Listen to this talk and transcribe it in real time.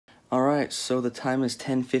Alright, so the time is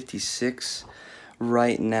 10:56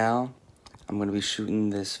 right now. I'm going to be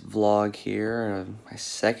shooting this vlog here, my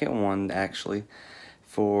second one actually,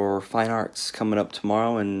 for Fine Arts coming up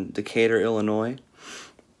tomorrow in Decatur, Illinois.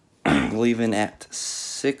 Leaving at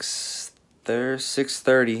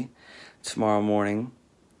 6:30 tomorrow morning.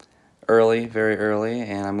 Early, very early,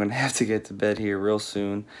 and I'm going to have to get to bed here real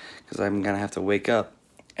soon because I'm going to have to wake up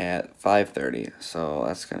at 5:30, so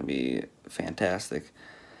that's going to be fantastic.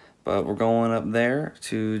 But we're going up there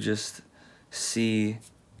to just see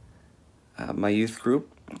my youth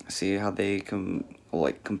group, see how they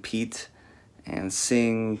compete and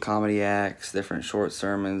sing comedy acts, different short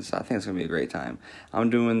sermons. I think it's going to be a great time.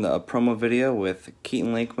 I'm doing the promo video with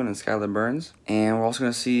Keaton Lakeman and Skylar Burns, and we're also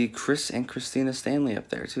going to see Chris and Christina Stanley up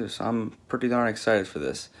there too, so I'm pretty darn excited for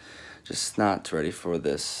this. Just not ready for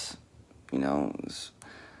this, you know, this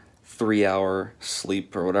 3-hour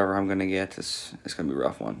sleep or whatever I'm going to get. It's going to be a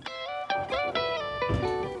rough one.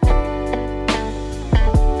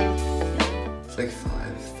 It's like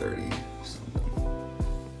 5:30 something.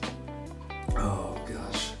 Oh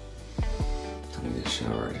gosh. Time to get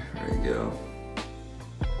showered. There you go.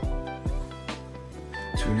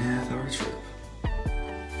 2.5 hour trip.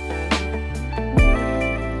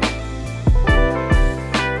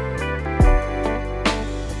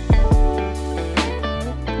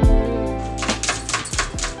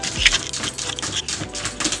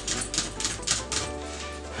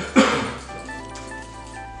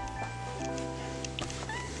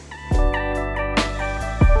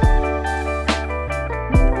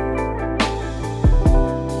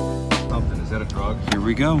 Here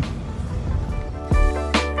we go.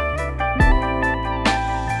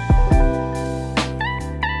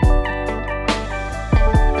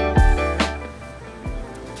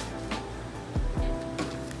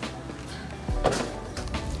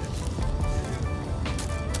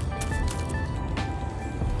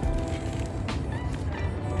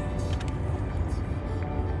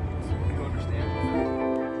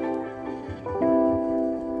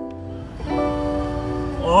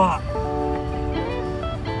 Oh.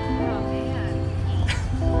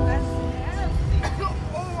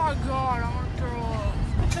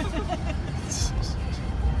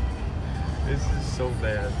 This is so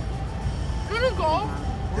bad. Good to go.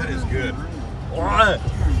 That is good. What?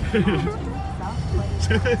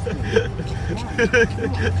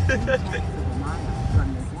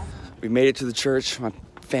 We made it to the church. My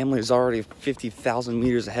family is already 50,000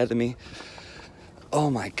 meters ahead of me. Oh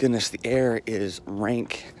my goodness, the air is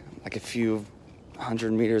rank. Like a few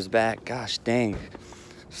 100 meters back. Gosh dang.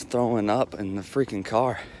 It's throwing up in the freaking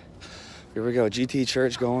car. Here we go, GT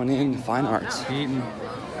Church going in, Fine Arts. Keaton,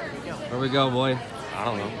 where do we go, boy? I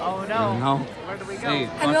don't know. Oh no. You don't know? Where do we go? Hey,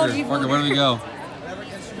 Parker, where do we go?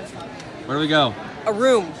 Where do we go? A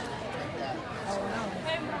room.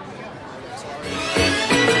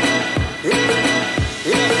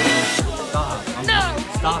 Stop. No.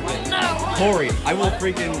 Stop it. No. Corey, I will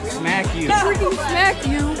freaking smack you. Freaking smack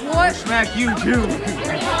you. What? Smack you too.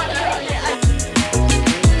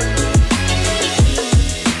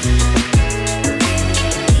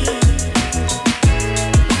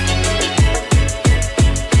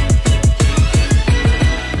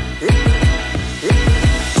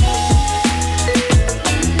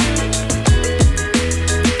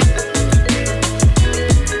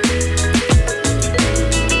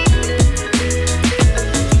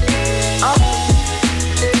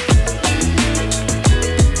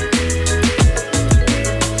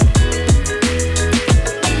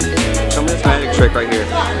 Trick right here.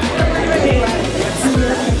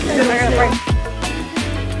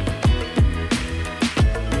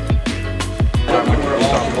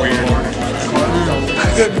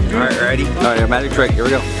 Alright, ready? Alright, magic trick, here we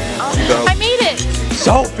go. I made it!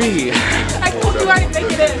 Sophie! I told you I didn't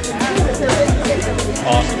make it in.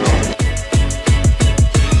 Awesome.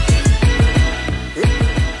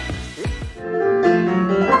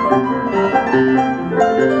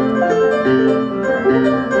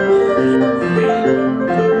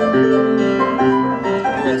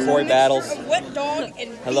 Corey battles. A wet dog and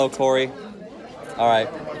Hello, Corey. All right.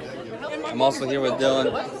 I'm also here with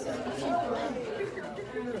Dylan.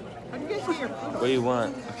 What do you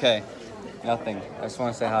want? Okay. Nothing. I just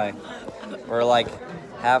want to say hi. We're like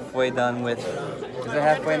halfway done with. Is it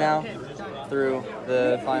halfway now? Through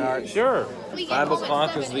the Fine Arts? Sure. 5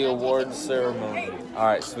 o'clock is the awards ceremony. All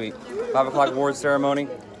right, sweet. 5 o'clock awards ceremony.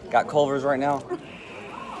 Got Culver's right now.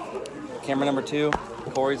 Camera number 2.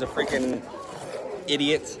 Corey's a freaking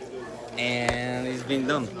idiot, and he's being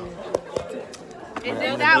dumb.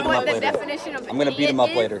 Isn't that what the definition of I'm gonna beat him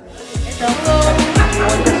up later.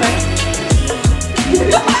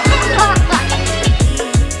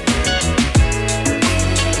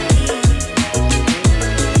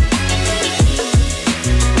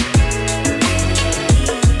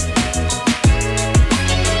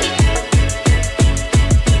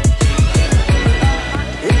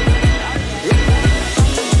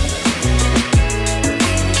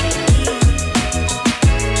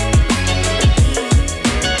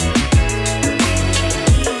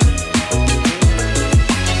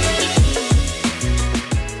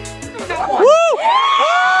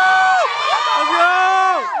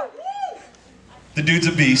 The dude's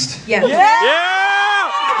a beast. Yes.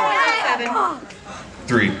 Yeah! 7.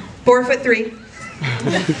 3. 4'3". Kit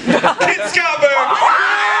Scotberg!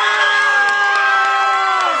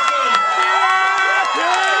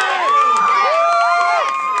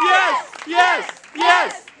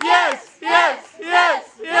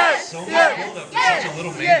 So much build-up for such a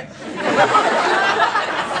little man.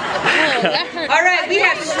 All right, we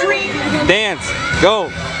have stream. Dance. Go.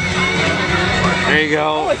 There you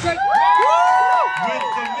go. With the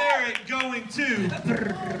merit going to...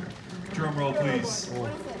 Drum roll, please.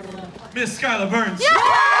 Miss Skylar Burns.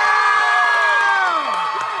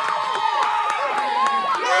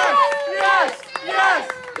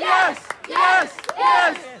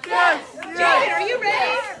 Jaden, are you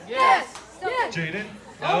ready? Jaden?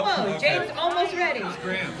 No? Almost. Okay. Jaden's almost ready.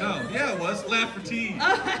 Graham. No. Yeah, it was. Lafferty.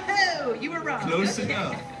 Oh, you were wrong. Close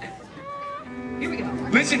enough. Here we go.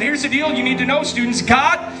 Listen, here's the deal you need to know, students.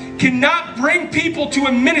 God cannot bring people to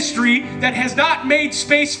a ministry that has not made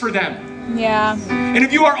space for them. Yeah. And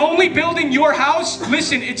if you are only building your house,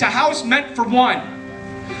 listen, it's a house meant for one.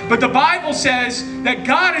 But the Bible says that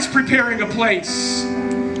God is preparing a place.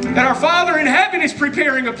 That our Father in heaven is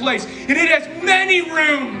preparing a place. And it has many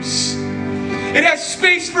rooms. It has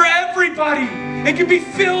space for everybody. It can be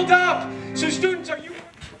filled up. So students, are you...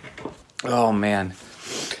 Oh, man.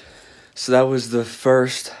 So that was the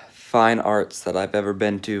first fine arts that I've ever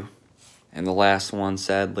been to. And the last one,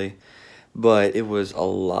 sadly. But it was a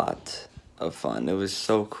lot of fun. It was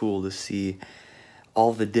so cool to see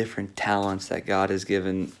all the different talents that God has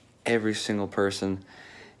given every single person.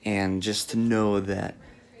 And just to know that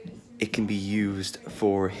it can be used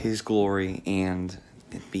for His glory and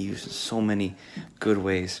be used in so many good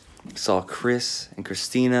ways. I saw Chris and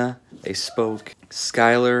Christina, they spoke.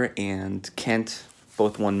 Skylar and Kent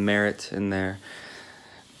both won merit in their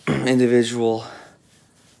individual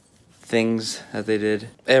things that they did.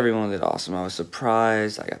 Everyone did awesome. I was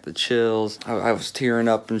surprised. I got the chills. I was tearing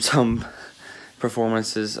up in some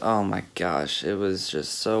performances. Oh my gosh, it was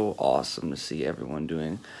just so awesome to see everyone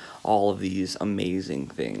doing all of these amazing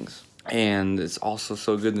things. And it's also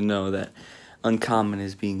so good to know that Uncommon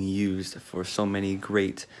is being used for so many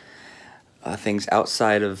great things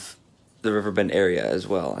outside of the Riverbend area as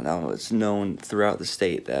well. And now it's known throughout the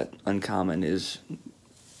state that Uncommon is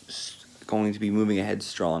going to be moving ahead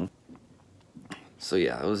strong. So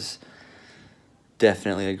yeah, it was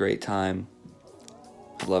definitely a great time.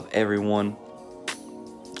 I love everyone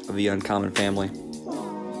of the Uncommon family.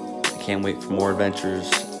 I can't wait for more adventures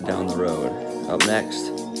down the road. Up next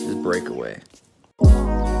is Breakaway.